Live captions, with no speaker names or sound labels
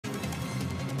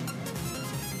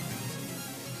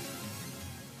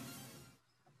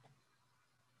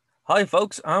Hi,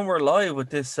 folks, and we're live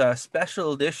with this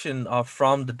special edition of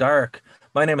From the Dark.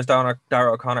 My name is Dara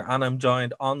O'Connor, and I'm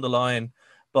joined on the line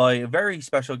by a very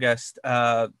special guest,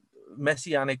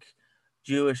 Messianic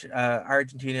Jewish,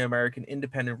 Argentina American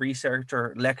independent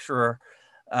researcher, lecturer,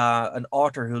 an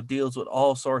author who deals with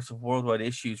all sorts of worldwide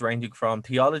issues ranging from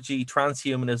theology,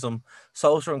 transhumanism,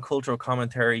 social and cultural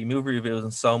commentary, movie reviews,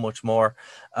 and so much more.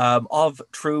 Of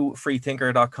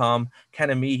TrueFreeThinker.com, Ken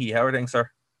Meahy. How are things, sir?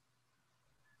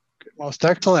 Most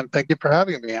excellent. Thank you for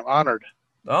having me. I'm honored.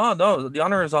 Oh, no, the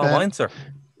honor is all And mine, sir.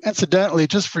 incidentally,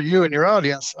 just for you and your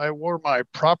audience, I wore my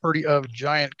Property of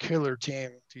Giant Killer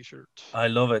Team t-shirt. I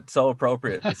love it. So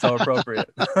appropriate. It's so appropriate.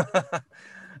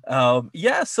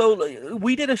 Yeah, so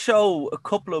we did a show a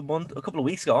couple of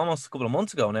weeks ago, almost a couple of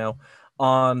months ago now,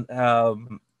 on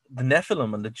the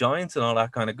Nephilim and the giants and all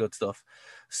that kind of good stuff.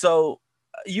 So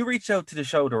you reached out to the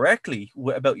show directly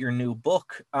about your new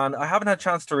book, and I haven't had a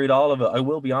chance to read all of it. I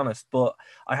will be honest, but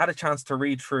I had a chance to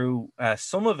read through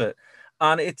some of it,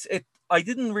 and it. I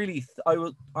didn't really.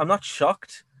 I'm not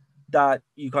shocked that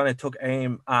you kind of took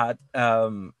aim at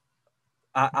the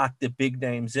big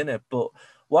names in it, but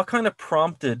what kind of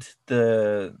prompted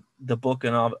the book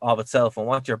and of itself, and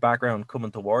what's your background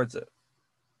coming towards it?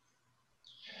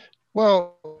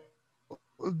 Well,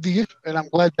 and I'm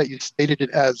glad that you stated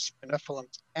it as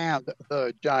benevolent and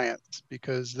the giants,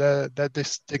 because that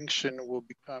distinction will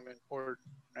become important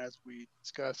as we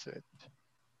discuss it.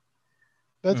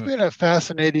 That's Mm, been a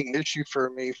fascinating issue for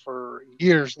me for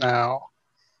years now.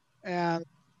 And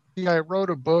I wrote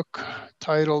a book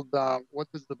titled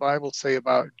 "What Does the Bible Say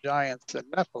About Giants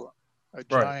and Nephilim?" A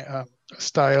right. giant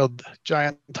styled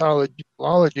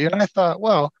giantology, and I thought,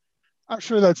 well, I'm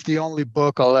sure that's the only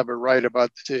book I'll ever write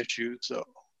about this issue. So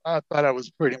I thought I was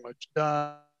pretty much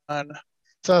done.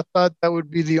 So I thought that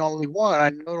would be the only one. I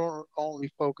don't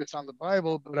only focus on the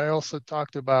Bible, but I also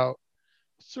talked about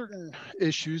certain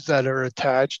issues that are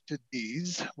attached to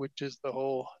these, which is the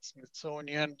whole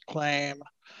Smithsonian claim,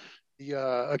 the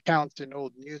accounts in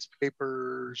old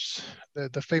newspapers,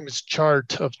 the famous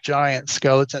chart of giant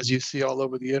skeletons you see all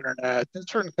over the internet, and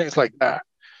certain things like that.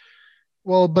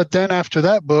 Well, but then after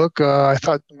that book, I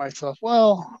thought to myself,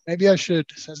 well, maybe I should,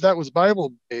 since that was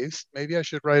Bible based, maybe I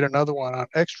should write another one on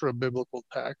extra biblical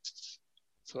texts.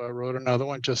 So I wrote another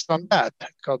one just on that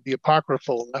called The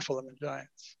Apocryphal Nephilim and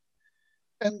Giants.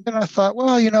 And then I thought,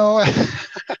 well,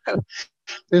 this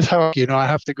is how, I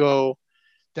have to go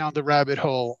down the rabbit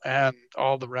hole and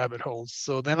all the rabbit holes.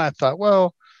 So then I thought,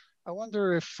 well, I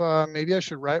wonder if maybe I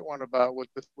should write one about what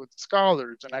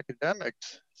scholars and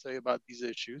academics say about these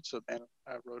issues. So then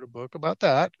I wrote a book about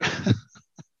that. I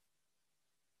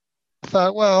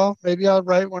thought, well, maybe I'll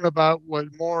write one about what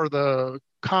more the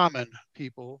common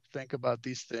people think about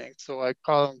these things. So I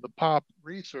call them the pop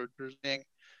researchers, being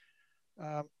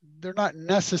um, they're not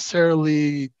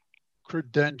necessarily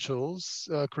credentialed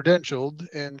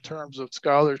in terms of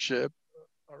scholarship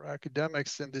or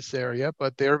academics in this area,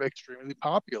 but they're extremely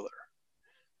popular.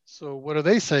 So, what are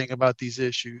they saying about these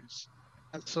issues?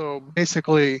 And so,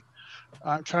 basically,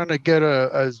 I'm trying to get a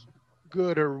as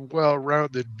good or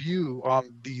well-rounded view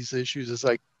on these issues as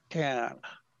I can.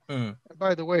 Mm, And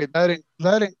by the way,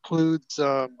 that includes.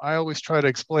 I always try to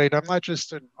explain. I'm not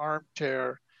just an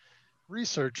armchair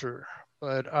researcher,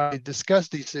 but I discuss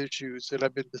these issues and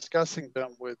I've been discussing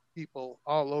them with people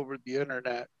all over the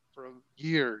internet for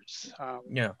years,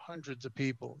 yeah. hundreds of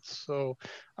people. So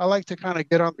I like to kind of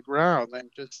get on the ground and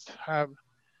just have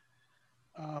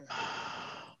um,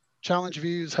 challenge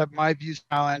views, have my views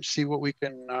challenged, see what we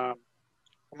can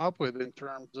come up with in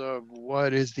terms of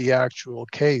what is the actual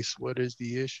case, what is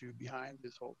the issue behind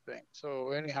this whole thing.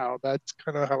 So anyhow, that's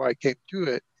kind of how I came to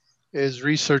it, is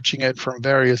researching it from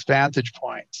various vantage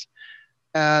points.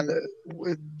 And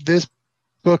this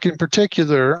book in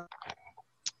particular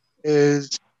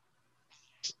is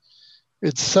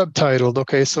it's subtitled,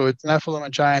 okay, so it's Nephilim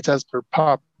and Giants as per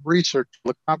pop research,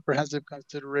 a comprehensive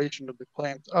consideration of the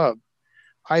claims of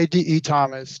I.D.E.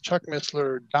 Thomas, Chuck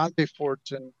Missler, Dante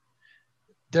Fortson,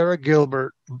 Derek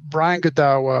Gilbert, Brian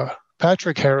Godawa,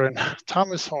 Patrick Heron,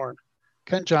 Thomas Horn,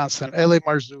 Ken Johnson, L.A.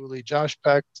 Marzulli, Josh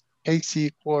Peck,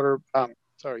 C.K.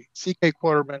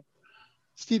 Quarterman,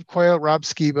 Steve Quayle, Rob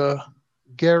Skiba,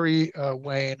 Gary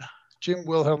Wayne, Jim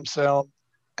Wilhelmsel,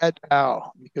 et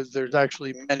al., because there's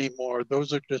actually many more.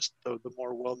 Those are just the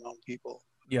more well-known people.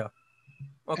 Yeah.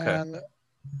 Okay.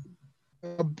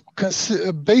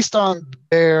 And based on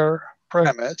their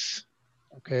premise,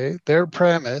 okay, their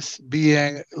premise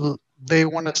being they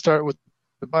want to start with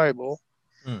the Bible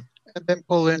Mm, and then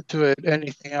pull into it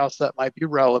anything else that might be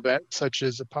relevant, such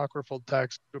as apocryphal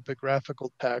texts, epigraphical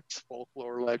texts,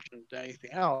 folklore, legends,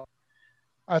 anything else.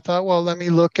 I thought, well, let me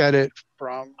look at it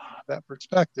from that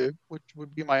perspective, which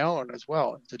would be my own as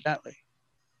well, incidentally.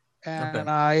 Okay. And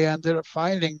I ended up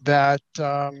finding that,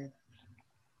 well,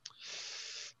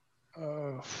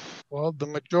 the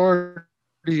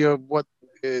majority of what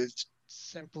is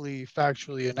simply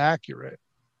factually inaccurate.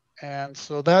 And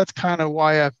so that's kind of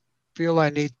why I feel I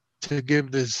need to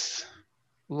give this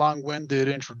long-winded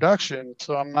introduction.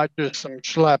 So I'm not just some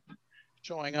schlep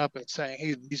showing up and saying,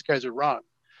 hey, these guys are wrong.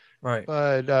 Right.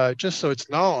 But just so it's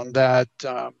known that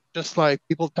just like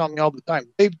people tell me all the time,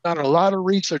 they've done a lot of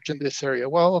research in this area.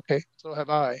 Well, okay, so have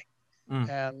I.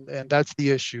 Mm. And that's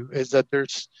the issue, is that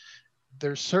there's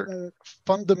certain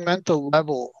fundamental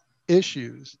level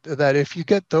issues that if you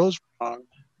get those wrong,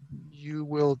 you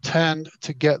will tend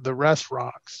to get the rest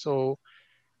wrong. So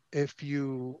if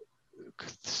you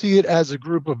see it as a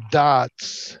group of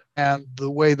dots and the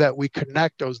way that we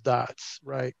connect those dots,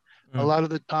 right? A Mm. lot of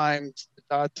the times the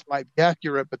dots might be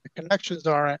accurate, but the connections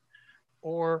aren't,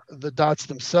 or the dots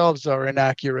themselves are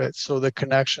inaccurate, so the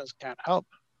connections can't help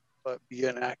but be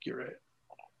inaccurate.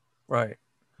 Right.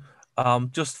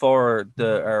 Just for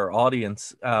our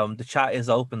audience, the chat is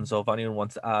open, so if anyone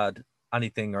wants to add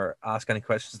anything or ask any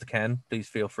questions they can, please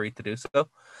feel free to do so.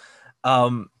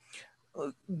 Um,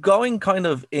 Going kind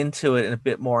of into it in a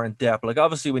bit more in depth, like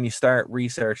obviously when you start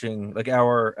researching, like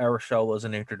our show was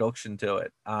an introduction to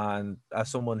it, and as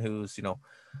someone who's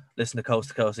listened to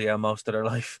Coast, yeah, most of their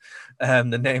life,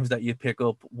 the names that you pick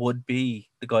up would be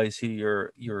the guys who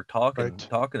you're talking Right.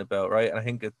 talking about, right? And I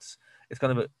think it's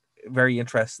kind of a very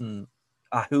interesting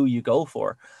who you go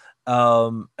for.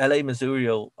 LA Missouri,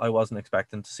 I wasn't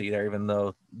expecting to see there, even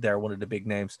though they're one of the big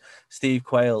names. Steve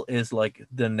Quayle is like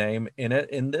the name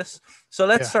in this. So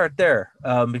let's Yeah. start there,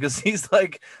 because he's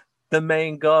like the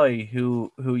main guy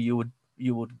who you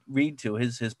would read to.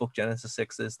 His book Genesis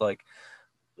 6 is like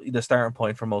the starting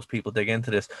point for most people dig into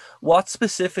this. What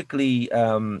specifically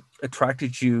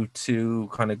attracted you to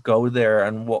kind of go there,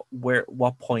 and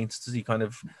what points does he kind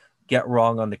of get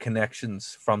wrong on the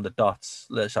connections from the dots,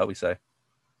 shall we say?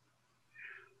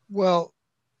 Well,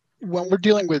 when we're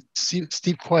dealing with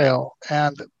Steve Quayle,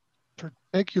 and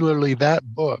particularly that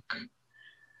book,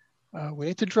 we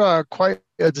need to draw quite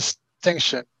a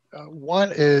distinction.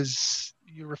 One is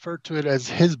you refer to it as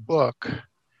his book,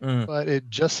 Mm. but it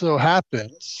just so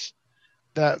happens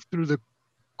that through the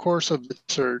course of the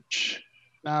search,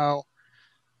 now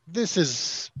this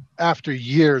is after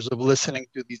years of listening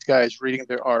to these guys, reading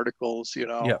their articles,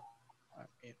 Yeah. I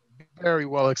mean, very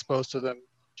well exposed to them.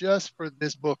 Just for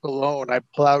this book alone, I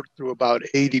plowed through about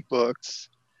 80 books.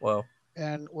 Well.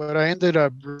 And what I ended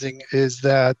up realizing is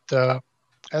that,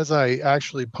 as I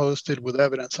actually posted with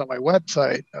evidence on my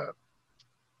website,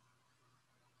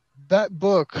 that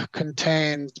book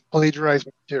contains plagiarized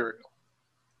material.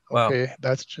 Wow. Okay,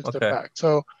 that's just a Okay. fact.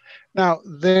 So now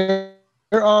there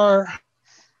are,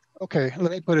 okay,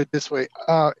 let me put it this way.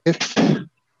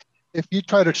 If you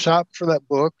try to shop for that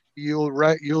book,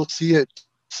 you'll see it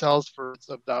sells for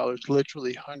of dollars,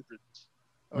 literally hundreds.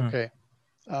 Mm. Okay,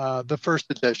 the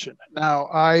first edition. Now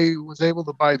I was able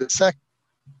to buy the second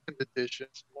edition,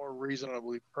 it's more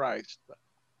reasonably priced,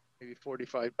 maybe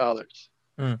 $45.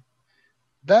 Mm.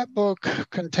 That book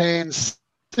contains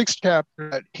 6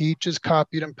 chapters that he just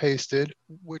copied and pasted,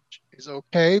 which is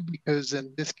okay because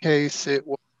in this case it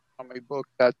was from a book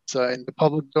that's in the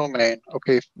public domain.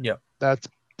 Okay, Yeah. that's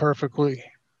perfectly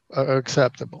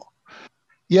acceptable.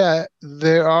 Yeah,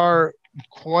 there are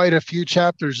quite a few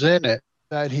chapters in it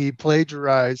that he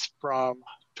plagiarized from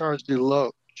Charles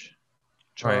DeLoach.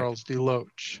 Right. Charles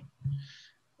DeLoach.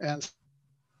 And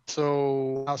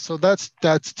so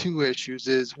that's two issues.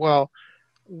 Is well,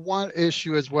 one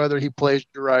issue is whether he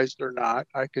plagiarized or not.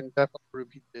 I can definitely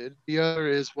prove he did. The other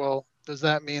is, well, does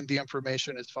that mean the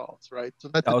information is false, right? So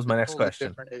that's That a was my next totally question.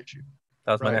 different issue,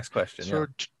 That was my right? next question. Yeah. So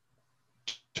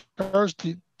Charles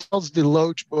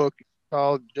DeLoach book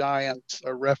called Giants,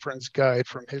 a reference guide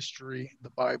from history, the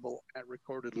Bible, and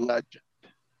recorded legend.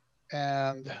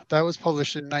 And that was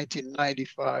published in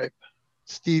 1995.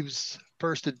 Steve's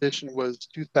first edition was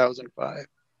 2005.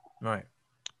 Right.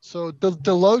 So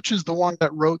DeLoach is the one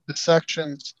that wrote the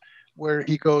sections where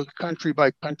he goes country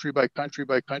by country by country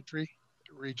by country,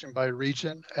 region by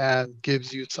region, and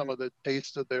gives you some of the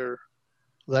taste of their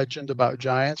legend about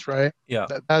giants, right? Yeah.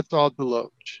 That's all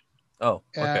DeLoach. Oh.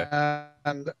 Okay.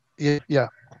 And yeah,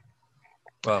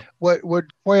 Well. what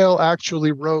Quayle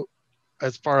actually wrote,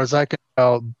 as far as I can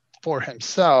tell, for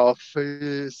himself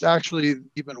is actually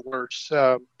even worse,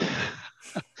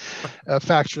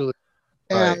 factually.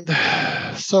 Right. And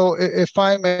so, if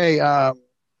I may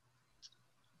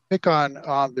pick on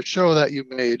the show that you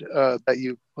made, that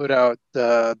you put out,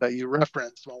 that you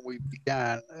referenced when we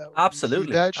began.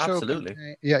 Absolutely, That show absolutely.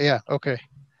 contain, yeah, okay.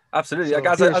 Absolutely.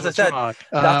 Like So here's as I what's said,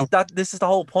 wrong. this is the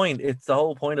whole point. It's the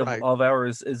whole point Right, of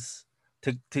ours is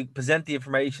to present the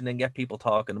information and get people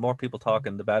talking. The more people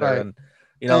talking, the better. right. And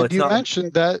And it's you not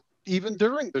mentioned that even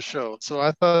during the show, so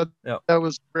I thought yeah. that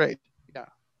was great. Yeah.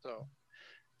 So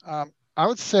I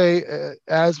would say,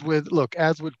 as with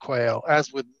Quail,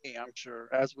 as with me, I'm sure,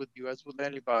 as with you, as with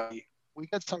anybody, we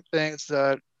get some things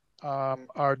that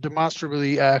are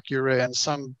demonstrably accurate and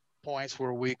some points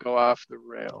where we go off the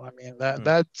rail. I mean, Mm,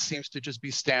 that seems to just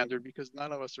be standard because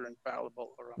none of us are infallible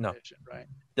or no, omniscient, right?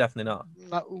 definitely not.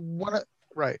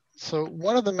 Right. So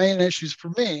one of the main issues for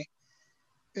me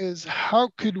is how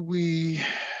could we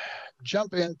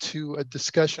jump into a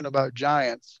discussion about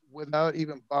giants without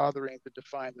even bothering to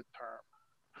define the term,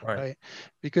 Right. right?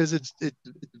 Because it's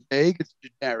vague, it's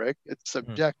generic, it's Mm,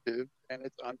 subjective, and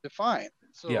it's undefined.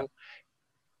 yeah. So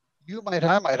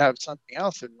I might have something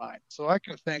else in mind. So I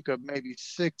can think of maybe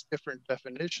 6 different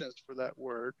definitions for that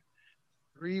word.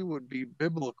 3 would be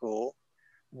biblical,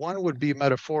 1 would be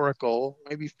metaphorical,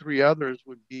 maybe 3 others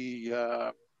would be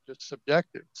just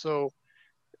subjective. So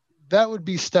that would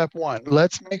be step 1.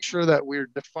 Let's make sure that we're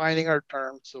defining our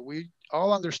terms so we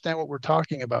all understand what we're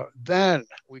talking about. Then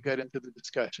we get into the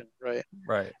discussion, right?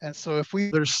 Right. And so if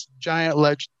there's giant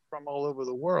legends from all over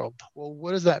the world, well,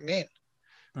 what does that mean?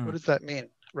 What Mm, does that mean,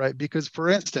 right? Because, for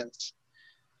instance,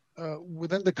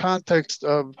 within the context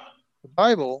of the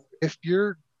Bible, if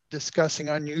you're discussing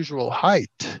unusual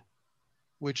height,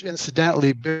 which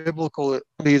incidentally, biblically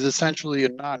is essentially a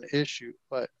non-issue,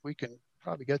 but we can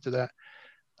probably get to that.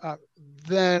 Uh,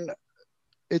 then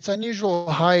it's unusual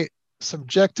height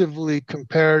subjectively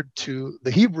compared to the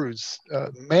Hebrews,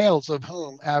 males of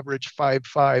whom average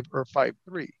 5'5" or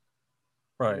 5'3".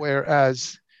 right.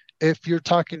 Whereas if you're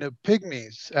talking to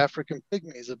pygmies, African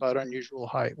pygmies about unusual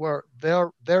height, where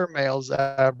their males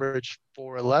average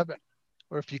 4'11".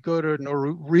 Or if you go to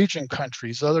Norwegian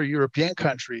countries, other European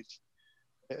countries,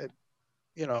 uh,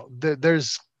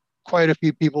 there's quite a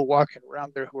few people walking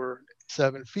around there who are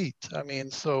 7 feet. I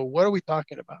mean, so what are we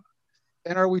talking about?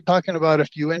 And are we talking about a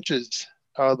few inches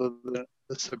out of the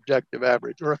subjective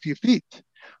average, or a few feet,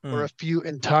 or Mm, a few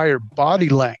entire body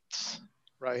lengths,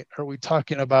 right? Are we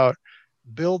talking about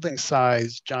building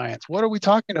size giants? What are we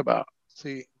talking about?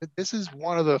 See, this is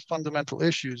one of the fundamental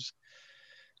issues.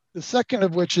 The second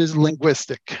of which is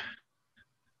linguistic.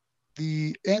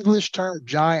 The English term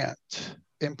giant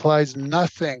implies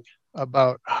nothing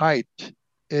about height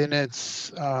in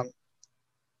its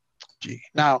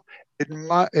now, it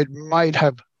might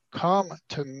have come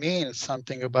to mean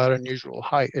something about unusual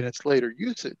height in its later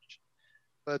usage,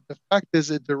 but the fact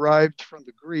is it derived from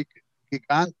the Greek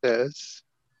gigantes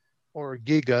or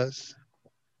gigas,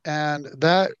 and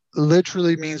that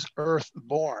literally means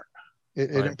earth-born.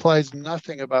 It right. implies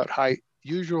nothing about height,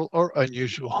 usual or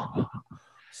unusual.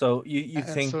 So you And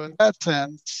think so in that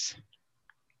sense,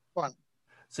 fun.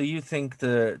 you think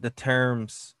the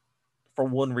terms for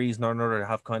one reason or another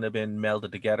have kind of been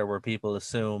melded together where people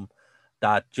assume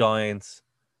that giants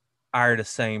are the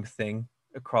same thing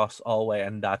across all way,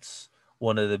 and that's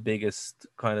one of the biggest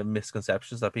kind of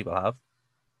misconceptions that people have.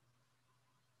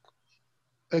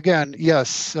 Again,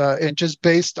 yes, and just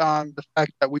based on the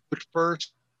fact that we would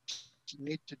first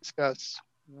need to discuss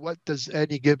what does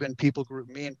any given people group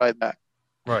mean by that.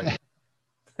 Right.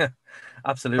 Right.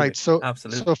 Absolutely. So,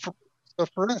 Absolutely. so for, so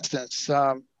for instance,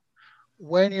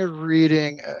 when you're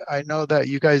reading, I know that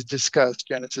you guys discussed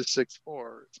Genesis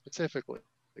 6:4 specifically,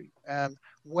 and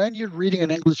when you're reading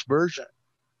an English version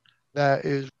that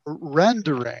is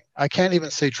rendering, I can't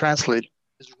even say translating,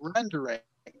 is rendering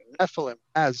Nephilim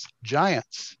as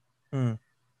giants, Mm, you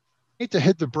need to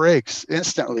hit the brakes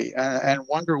instantly and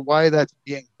wonder why that's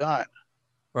being done.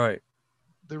 right.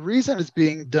 The reason it's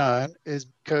being done is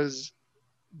because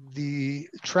the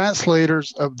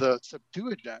translators of the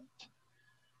Septuagint,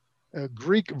 a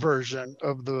Greek version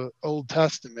of the Old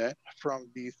Testament from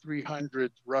the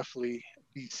 300s roughly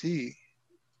BC,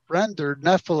 rendered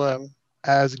Nephilim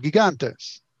as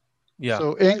gigantes. Yeah.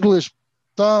 So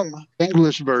some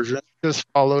English versions just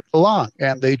followed along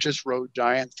and they just wrote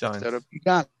giants instead of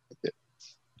Giants.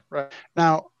 gigantes. Right.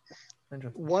 Now,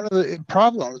 Interesting. one of the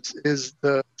problems is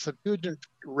the Septuagint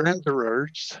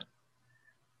renderers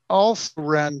also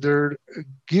rendered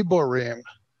Giborim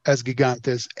as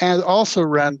gigantes and also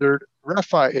rendered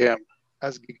Rephaim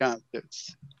as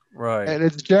gigantes. Right. And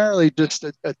it's generally just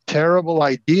a terrible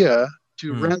idea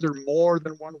to Mm, render more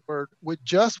than one word with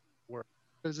just one word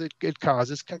because it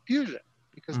causes confusion.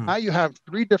 because now you have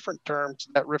three different terms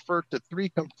that refer to three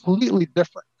completely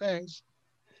different things.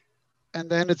 And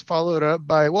then it's followed up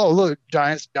by, well, look,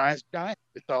 giants, giants, giants.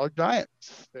 It's all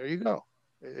giants. There you go.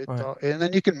 And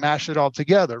then you can mash it all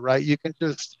together, right? You can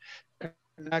just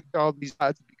connect all these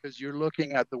dots because you're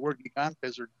looking at the word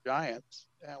gigantes or giants.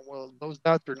 And well, those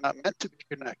dots are not meant to be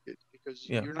connected because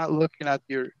you're not looking at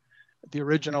the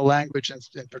original language and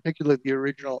particularly the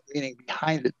original meaning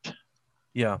behind it.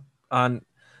 Yeah. And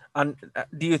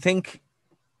do you think,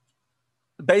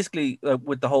 basically,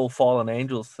 with the whole fallen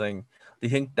angels thing, do you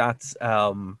think that's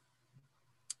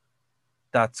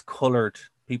colored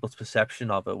people's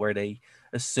perception of it, where they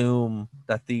assume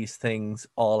that these things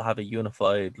all have a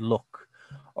unified look,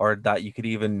 or that you could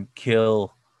even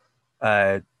kill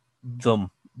them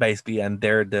basically, and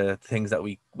they're the things that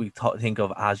we think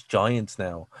of as giants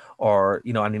now, or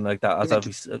anything like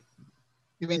that?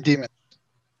 You mean demons?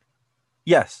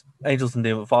 Yes, angels and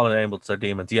demons, fallen angels are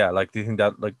demons. Yeah, like, do you think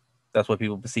that that's why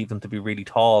people perceive them to be really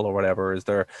tall or whatever? Is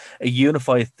there a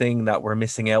unified thing that we're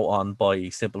missing out on by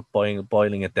simple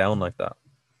boiling it down like that?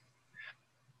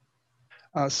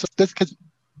 So this gets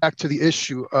back to the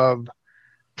issue of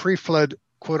pre-flood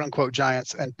quote-unquote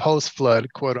giants and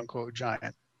post-flood quote-unquote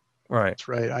giants. Right.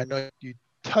 I know you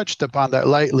touched upon that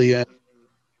lightly. And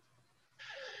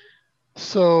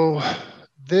so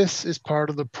this is part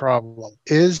of the problem,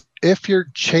 is if you're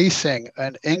chasing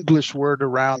an English word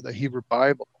around the Hebrew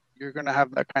Bible, you're going to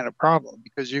have that kind of problem,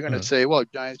 because you're going to say, well,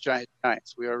 giants, giants,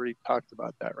 giants. We already talked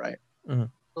about that, right?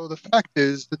 So the fact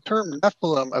is, the term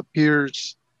Nephilim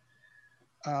appears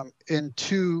in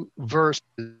two verses,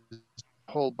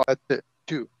 whole by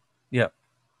two. Yeah.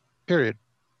 Period.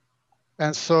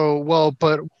 And so, well,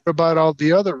 but what about all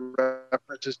the other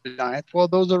references to giants? Well,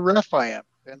 those are Rephaim,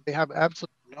 and they have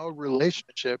absolutely no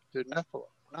relationship to Nephilim.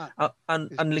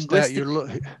 And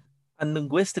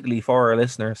linguistically, for our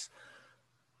listeners,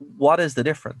 what is the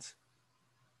difference?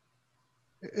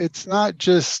 It's not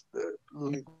just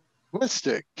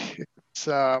linguistic. It's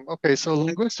okay. So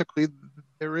linguistically,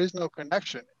 there is no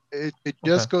connection. It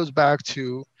just goes back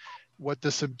to what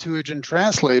the Septuagint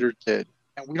translator did,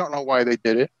 and we don't know why they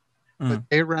did it, but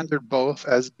they rendered both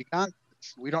as gigantes.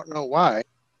 We don't know why.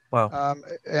 Wow.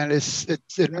 And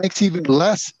it makes even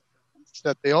less sense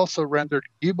that they also rendered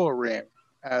Giborim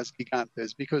as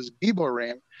gigantes, because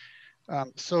Giborim.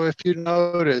 So if you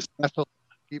notice,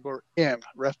 Giborim,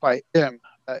 Rephaim,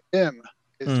 im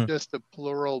is just a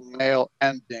plural male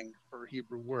ending for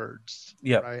Hebrew words.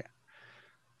 Yeah. Right.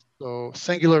 So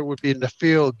singular would be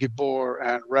Nephil, Gibor,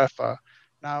 and Repha.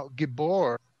 Now,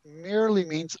 Gibor merely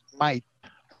means might,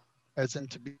 as in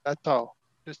to be, that's all,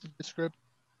 just a description.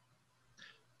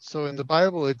 So in the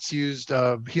Bible, it's used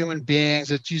of human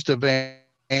beings, it's used of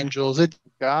angels, it's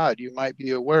God. You might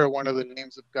be aware one of the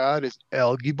names of God is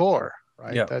El Gibor,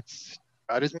 right? Yeah. That's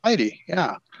God is mighty,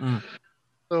 yeah.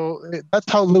 So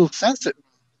that's how little sense it makes,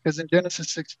 because in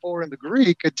Genesis 6:4 in the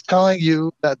Greek, it's telling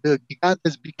you that the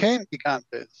gigantes became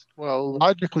gigantes. Well,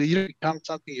 logically, you become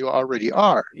something you already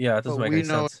are. Yeah, it doesn't make any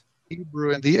sense.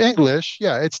 Hebrew and the English,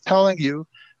 it's telling you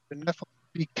the Nephilim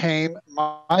became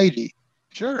mighty.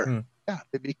 Sure,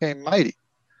 they became mighty.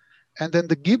 And then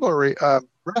the Gibor,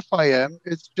 Rephaim,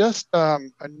 is just a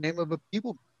name of a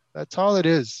people. That's all it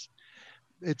is.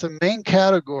 It's a main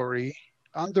category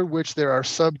under which there are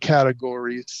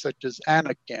subcategories such as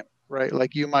Anakim, right?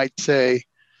 Like you might say,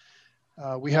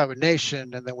 we have a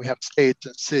nation, and then we have states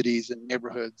and cities and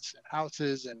neighborhoods and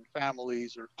houses and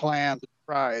families or clans and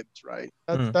tribes, right?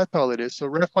 That's all it is. So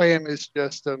Rephaim is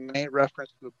just a main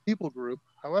reference to a people group.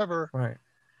 However,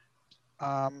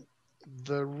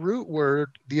 the root word,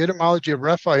 the etymology of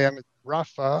Rephaim is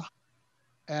Rapha,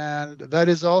 and that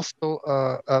is also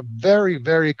a very,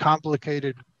 very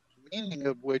complicated meaning,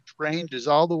 of which ranges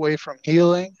all the way from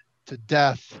healing to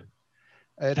death.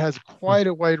 It has quite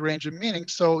a wide range of meaning.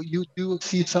 So you do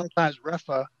see sometimes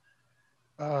Repha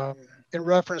in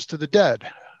reference to the dead.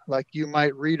 Like you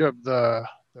might read of the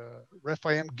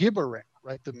Rephaim Gibborim,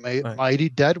 right? The mighty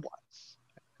dead ones.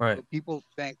 Right. So people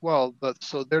think, well,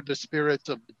 so they're the spirits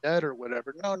of the dead or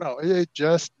whatever. No, it's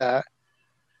just that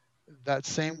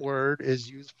same word is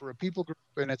used for a people group,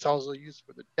 and it's also used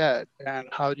for the dead. And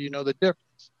how do you know the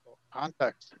difference? Well,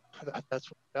 context. That's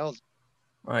what it tells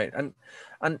you. Right.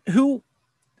 And who,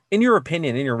 in your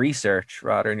opinion, in your research,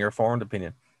 rather, in your formed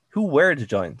opinion, who were the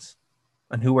giants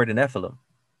and who were the Nephilim?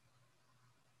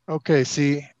 Okay,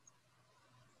 see,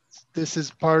 this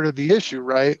is part of the issue,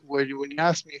 right? When you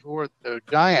ask me who are the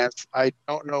giants, I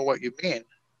don't know what you mean.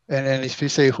 And then if you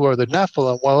say who are the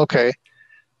Nephilim, well, okay,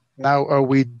 now are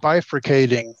we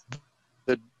bifurcating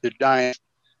the giants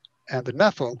and the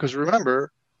Nephilim? Because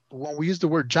remember, when we use the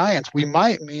word giants, we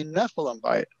might mean Nephilim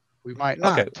by it. We might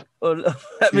not. Okay. Well,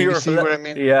 Do you see what I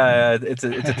mean? yeah, it's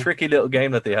a tricky little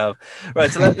game that they have.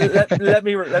 Right. So let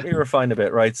me refine a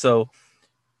bit. Right. So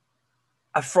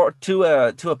to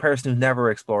a person who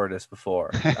never explored this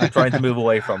before and trying to move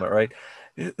away from it. Right.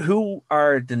 Who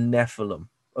are the Nephilim?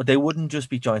 Or they wouldn't just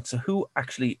be giants. So who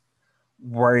actually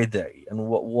were they, and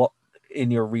what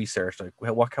in your research, like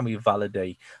what can we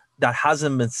validate that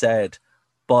hasn't been said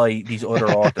by these other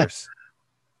authors?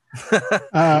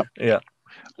 Yeah.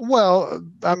 Well,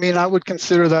 I mean, I would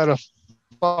consider that a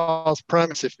false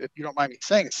premise if you don't mind me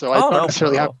saying so. I Oh don't no, not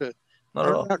necessarily at have all. to. Not I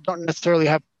at all. don't necessarily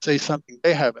have to say something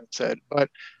they haven't said, but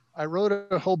I wrote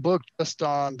a whole book just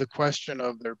on the question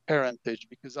of their parentage,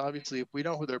 because obviously, if we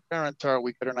know who their parents are,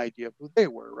 we get an idea of who they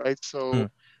were, right? Hmm. So,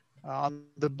 on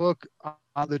the book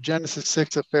on the Genesis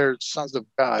 6 affairs, sons of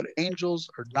God, angels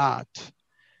or not,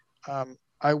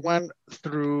 I went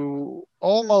through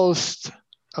almost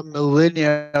a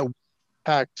millennia of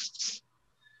texts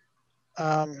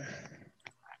um,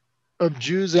 of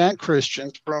Jews and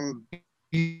Christians from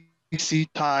BC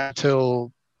time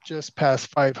till just past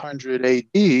 500 AD,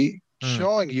 Hmm.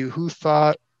 showing you who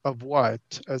thought of what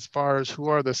as far as who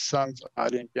are the sons of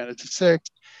God in Genesis 6.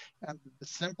 And the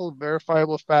simple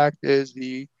verifiable fact is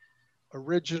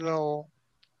original,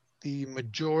 the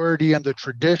majority and the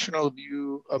traditional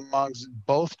view amongst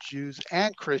both Jews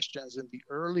and Christians in the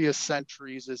earliest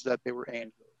centuries is that they were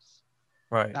angels.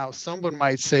 Right. Now, someone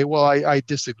might say, well, I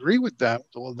disagree with them.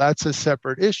 Well, that's a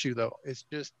separate issue, though. It's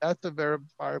just that's a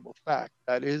verifiable fact.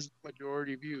 That is the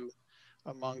majority view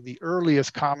among the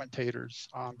earliest commentators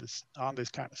on this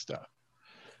kind of stuff.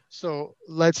 So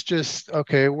let's just,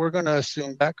 okay, we're going to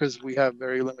assume that because we have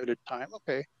very limited time.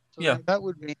 Okay, so Yeah. then that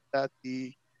would mean that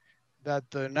the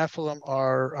Nephilim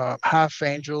are half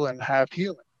angel and half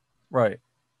human. Right.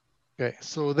 Okay,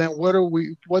 so then what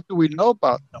do we know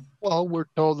about them? Well, we're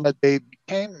told that they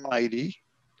became mighty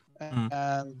Hmm.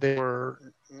 and they were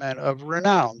men of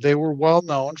renown. They were well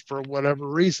known for whatever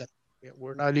reason.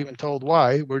 We're not even told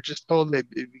why. We're just told they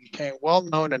became well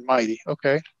known and mighty.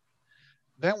 Okay.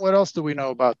 Then what else do we know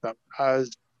about them?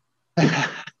 As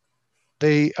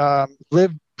they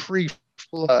lived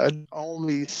pre-flood.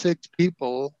 Only 6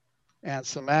 people and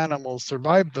some animals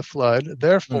survived the flood. Hmm.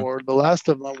 Therefore, the last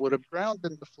of them would have drowned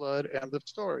in the flood. End of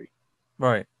story.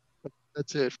 Right.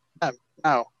 That's it for them.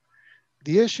 Now,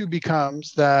 the issue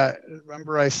becomes that,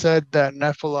 remember I said that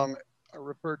Nephilim are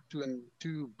referred to in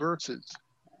 2 verses.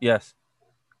 Yes.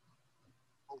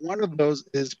 One of those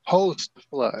is post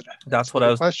flood. And That's so what I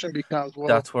the was. question becomes, well,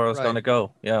 That's where I was right, gonna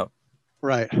go. Yeah.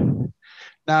 right.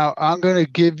 Now I'm going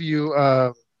to give you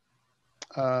um,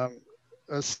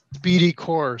 a speedy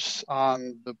course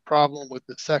on the problem with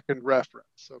the second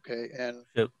reference. Okay. And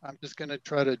Shoot. I'm just going to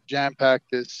try to jam pack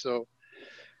this. So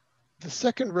the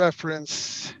second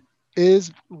reference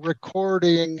is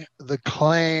recording the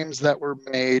claims that were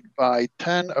made by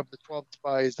 10 of the 12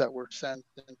 spies that were sent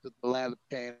into the land of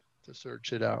Canaan to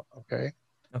search it out. Okay.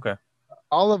 Okay.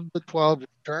 All of the 12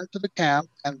 return to the camp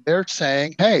and they're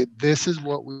saying, hey, this is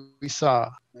what we saw.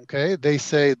 Okay. They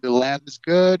say the land is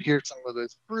good. Here's some of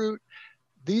this fruit.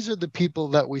 These are the people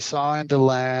that we saw in the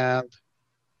land,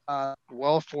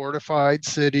 well fortified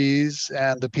cities,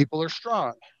 and the people are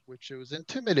strong, which it was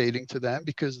intimidating to them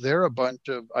because they're a bunch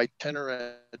of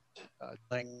itinerant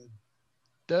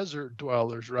desert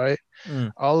dwellers, right? Hmm.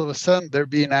 All of a sudden, they're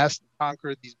being asked to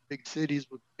conquer these big cities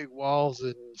with big walls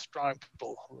and strong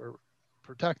people who are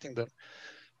protecting them.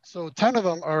 So 10 of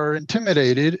them are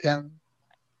intimidated, and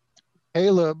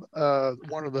Caleb,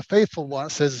 one of the faithful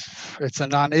ones, says, it's a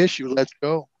non-issue. Let's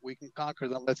go. We can conquer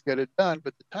them. Let's get it done.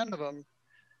 But the 10 of them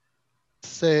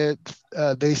said,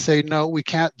 they say, no, we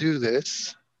can't do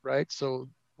this, right? So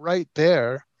right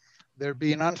there, they're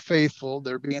being unfaithful.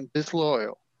 They're being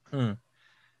disloyal. Hmm.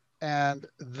 And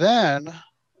then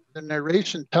the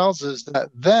narration tells us that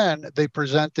then they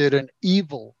presented an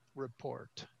evil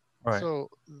report. Right. So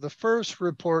the first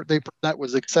report they present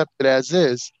was accepted as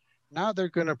is. Now they're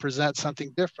going to present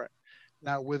something different.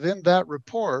 Now, within that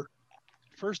report,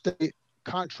 first they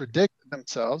contradict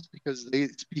themselves because they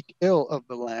speak ill of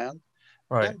the land.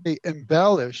 Right. Then they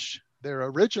embellish their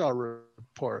original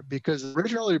report because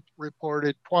originally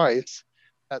reported twice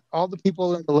that all the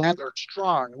people in the land are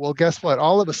strong. Well, guess what?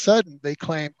 All of a sudden they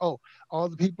claim, oh, all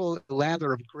the people in the land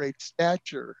are of great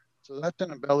stature. So that's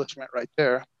an embellishment right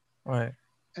there. Right.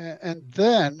 And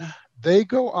then they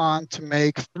go on to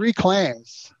make 3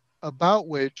 claims about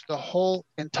which the whole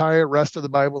entire rest of the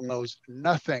Bible knows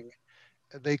nothing.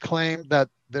 They claim that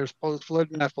there's post-flood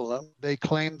Nephilim. They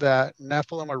claim that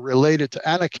Nephilim are related to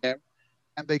Anakim,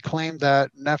 and they claim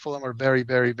that Nephilim are very,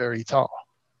 very, very tall.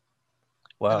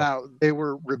 And Wow. now they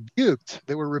were rebuked.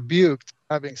 They were rebuked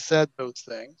having said those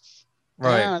things.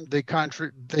 Right. And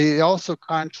they also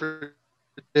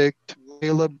contradict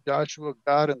Caleb, Joshua,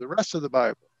 God, and the rest of the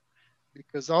Bible,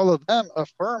 because all of them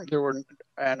affirmed there were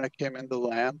Anakim in the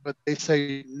land, but they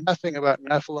say nothing about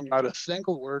Nephilim, not a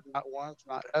single word, not once,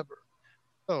 not ever.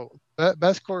 So the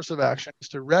best course of action is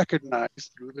to recognize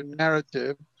through the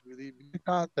narrative, through the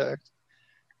context,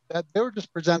 that they were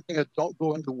just presenting a don't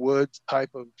go in the woods type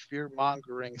of fear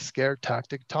mongering scare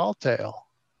tactic tall tale.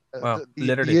 Wow. The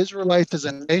Literally. Israelites as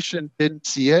a nation didn't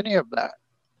see any of that.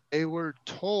 They were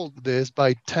told this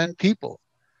by 10 people.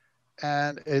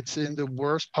 And it's in the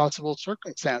worst possible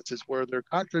circumstances where they're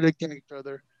contradicting each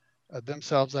other,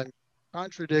 themselves, and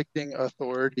contradicting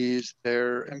authorities.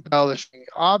 They're embellishing.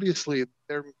 Obviously,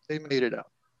 they made it up.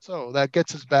 So that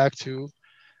gets us back to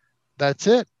that's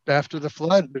it. After the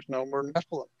flood, there's no more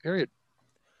Nephilim, period.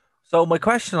 So my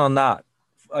question on that,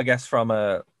 I guess, from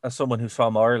a someone who's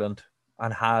from Ireland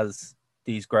and has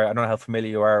these great, I don't know how familiar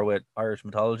you are with Irish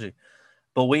mythology,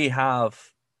 but we have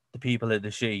the people of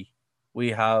the She,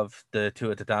 we have the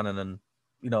Tuatha De Danann,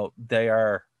 and they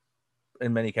are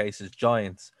in many cases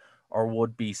giants, or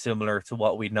would be similar to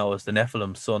what we know as the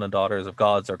Nephilim, son and daughters of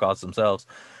gods or gods themselves.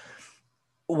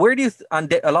 Where do you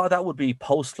and a lot of that would be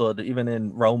post flood, even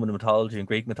in Roman mythology and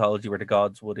Greek mythology, where the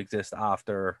gods would exist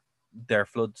after their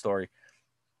flood story.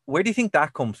 Where do you think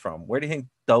that comes from? Where do you think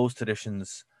those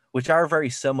traditions, which are very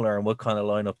similar and would kind of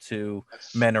line up to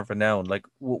men of renown, like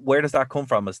where does that come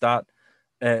from? Is that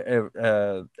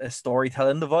a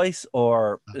storytelling device,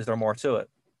 or is there more to it?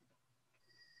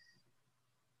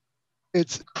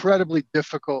 It's incredibly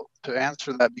difficult to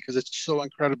answer that because it's so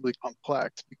incredibly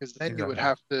complex. Because then Exactly.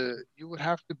 you would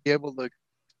have to be able to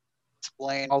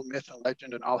explain all myth and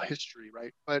legend and all history,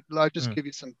 right? But I'll just Mm, give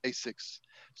you some basics.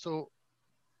 So,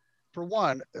 for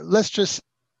one, let's just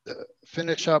uh,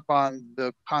 finish up on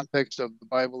the context of the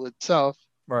Bible itself.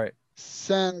 right.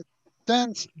 Since,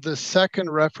 since the second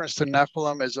reference to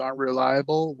Nephilim is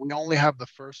unreliable, we only have the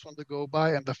first one to go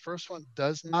by, and the first one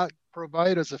does not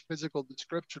provide us a physical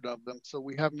description of them. So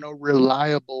we have no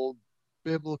reliable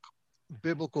biblical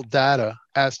biblical data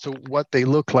as to what they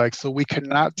look like. So we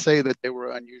cannot say that they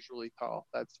were unusually tall.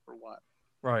 That's for one.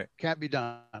 Right. Can't be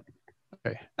done.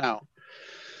 Okay. Now,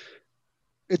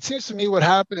 it seems to me what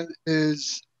happened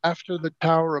is after the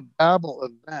Tower of Babel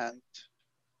event,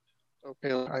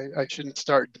 okay, I shouldn't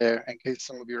start there in case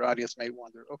some of your audience may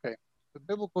wonder. Okay. The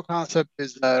biblical concept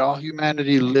is that all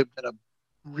humanity lived in a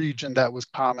region that was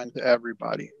common to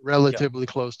everybody, Yeah. relatively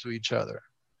close to each other.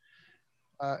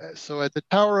 So at the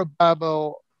Tower of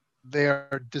Babel, they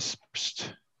are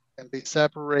dispersed and they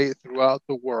separate throughout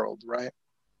the world, right?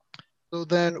 So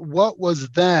then, what was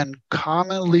then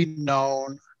commonly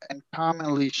known and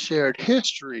commonly shared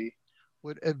history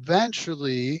would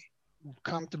eventually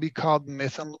come to be called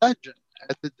myth and legend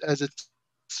as it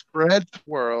spread the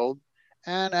world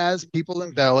and as people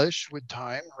embellish with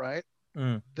time, right?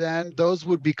 Mm, Then those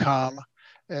would become,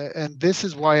 and this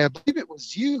is why I believe it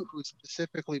was you who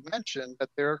specifically mentioned that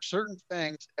there are certain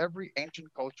things every ancient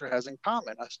culture has in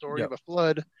common: a story yeah. of a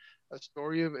flood, a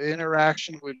story of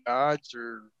interaction with gods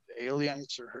or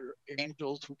aliens or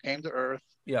angels who came to earth.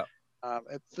 Yeah.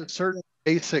 It's a certain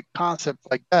basic concept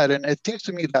like that. And it seems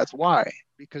to me that's why,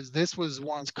 because this was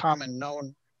once common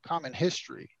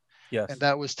history, and Yes.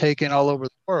 that was taken all over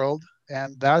the world.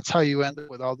 And that's how you end up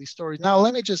with all these stories. Now,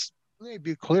 let me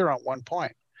be clear on one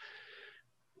point.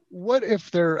 What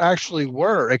if there actually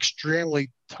were extremely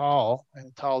tall,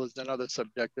 and tall is another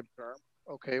subjective term?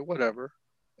 Okay, whatever.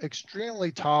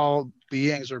 Extremely tall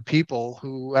beings or people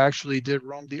who actually did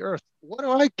roam the earth. What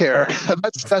do I care?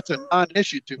 That's a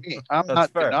non-issue to me. I'm That's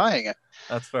not fair. denying it.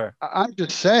 That's fair. I'm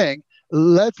just saying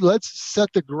let's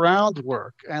set the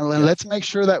groundwork and let's Yes. make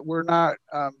sure that we're not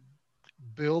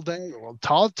building well,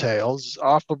 tall tales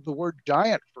off of the word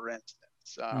giant, for instance.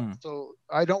 Mm, So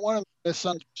I don't want to be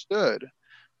misunderstood.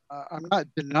 I'm not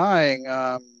denying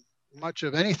much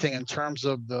of anything in terms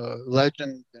of the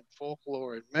legend and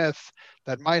folklore and myth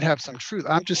that might have some truth.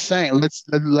 I'm just saying let's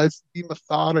be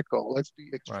methodical. Let's be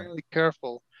right. extremely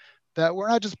careful that we're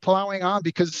not just plowing on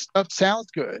because stuff sounds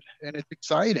good and it's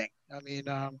exciting. I mean,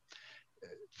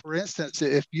 for instance,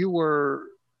 if you were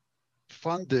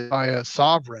funded by a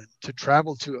sovereign to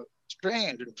travel to a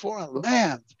strange and foreign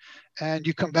land and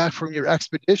you come back from your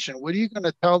expedition, what are you going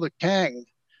to tell the king?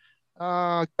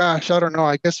 Gosh, I don't know.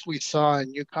 I guess we saw a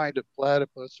new kind of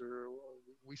platypus, or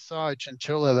we saw a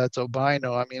chinchilla that's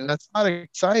albino. I mean, that's not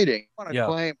exciting. I want to Yeah.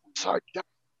 claim we saw,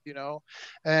 you know,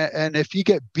 and if you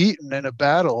get beaten in a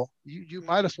battle, you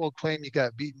might as well claim you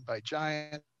got beaten by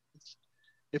giants.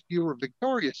 if you were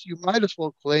victorious, you might as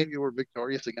well claim you were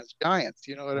victorious against giants.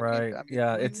 You know what I mean? Right. I mean,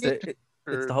 Yeah. we need to It's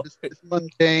consider this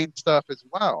mundane stuff as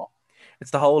well.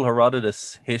 it's the whole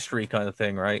Herodotus history kind of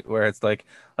thing, right? Where it's like,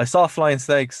 I saw flying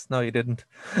snakes. No, you didn't.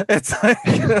 It's like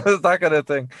it's that kind of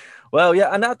thing. Well, yeah,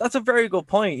 and that's a very good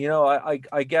point. You know,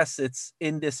 I guess it's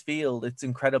in this field, it's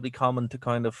incredibly common to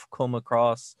kind of come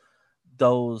across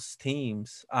those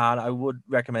teams. And I would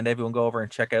recommend everyone go over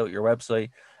and check out your website,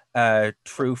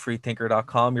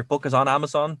 truefreethinker.com. Your book is on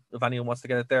Amazon if anyone wants to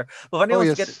get it there. But if anyone Oh,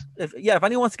 wants to get it, yes. if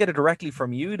anyone wants to get it directly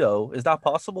from you though, is that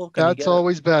possible? Can you That's get it?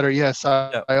 always better. Yes,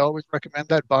 Yeah, I always recommend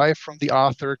that. Buy from the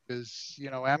author because,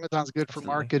 Amazon's good for absolutely.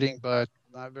 marketing, but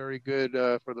not very good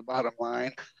for the bottom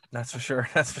line. That's for sure.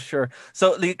 That's for sure.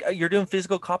 So, like, you're doing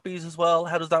physical copies as well.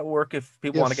 How does that work if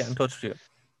people want to get in Yes, touch with you?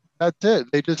 that's it.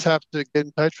 They just have to get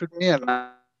in touch with me and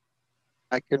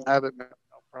I can have it, no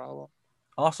problem.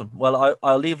 Awesome. Well,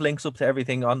 I'll leave links up to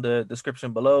everything on the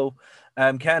description below.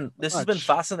 Ken, So this has been much.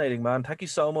 fascinating, man. Thank you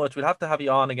so much. We'll have to have you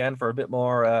on again for a bit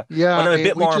more. Yeah, When I'm I a mean,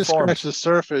 bit we more just informed. scratched the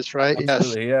surface, right? Yes.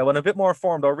 Absolutely. Yeah. When I'm a bit more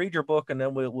informed, I'll read your book and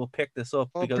then we'll pick this up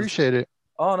Well, because. appreciate it.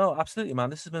 Oh no, absolutely, man.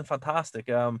 This has been fantastic.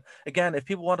 Again, if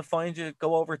people want to find you,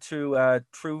 go over to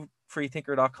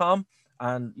truefreethinker.com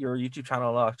and your YouTube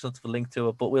channel. I'll actually have a link to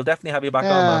it. But we'll definitely have you back on,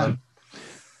 man.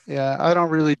 Yeah, yeah. I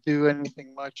don't really do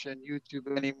anything much on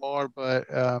YouTube anymore, but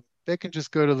they can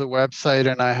just go to the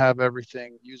website and I have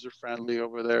everything user friendly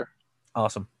over there.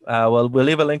 Awesome. Well, we'll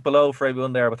leave a link below for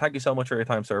everyone there. But thank you so much for your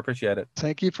time, sir. Appreciate it.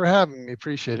 Thank you for having me.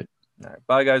 Appreciate it. All right,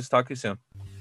 bye, guys. Talk to you soon.